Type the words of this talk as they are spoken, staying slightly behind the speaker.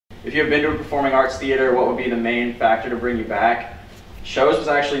if you have been to a performing arts theater, what would be the main factor to bring you back? Shows was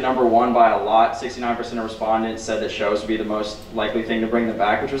actually #1 by a lot. 69% of respondents said that shows would be the most likely thing to bring them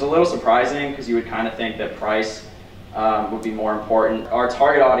back, which was a little surprising because you would kind of think that price would be more important. Our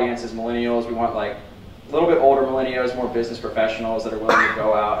target audience is millennials. We want like a little bit older millennials, more business professionals that are willing to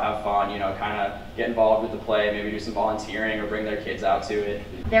go out, have fun, you know, kind of get involved with the play, maybe do some volunteering or bring their kids out to it.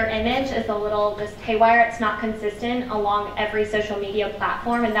 Their image is a little just haywire. It's not consistent along every social media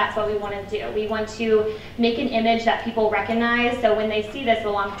platform, and that's what we want to do. We want to make an image that people recognize, so when they see this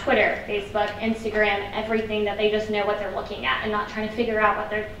along Twitter, Facebook, Instagram, everything, that they just know what they're looking at and not trying to figure out what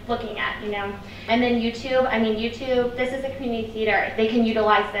they're looking at, you know. And then YouTube, I mean, YouTube, this is a community theater. They can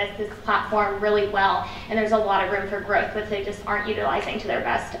utilize this platform really well, and there's a lot of room for growth, which they just aren't utilizing to their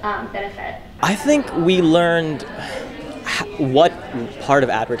best benefit. I think we learned what part of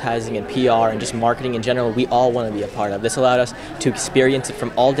advertising and PR and just marketing in general we all want to be a part of. This allowed us to experience it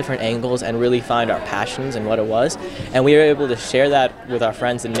from all different angles and really find our passions and what it was. And we were able to share that with our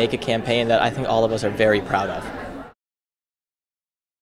friends and make a campaign that I think all of us are very proud of.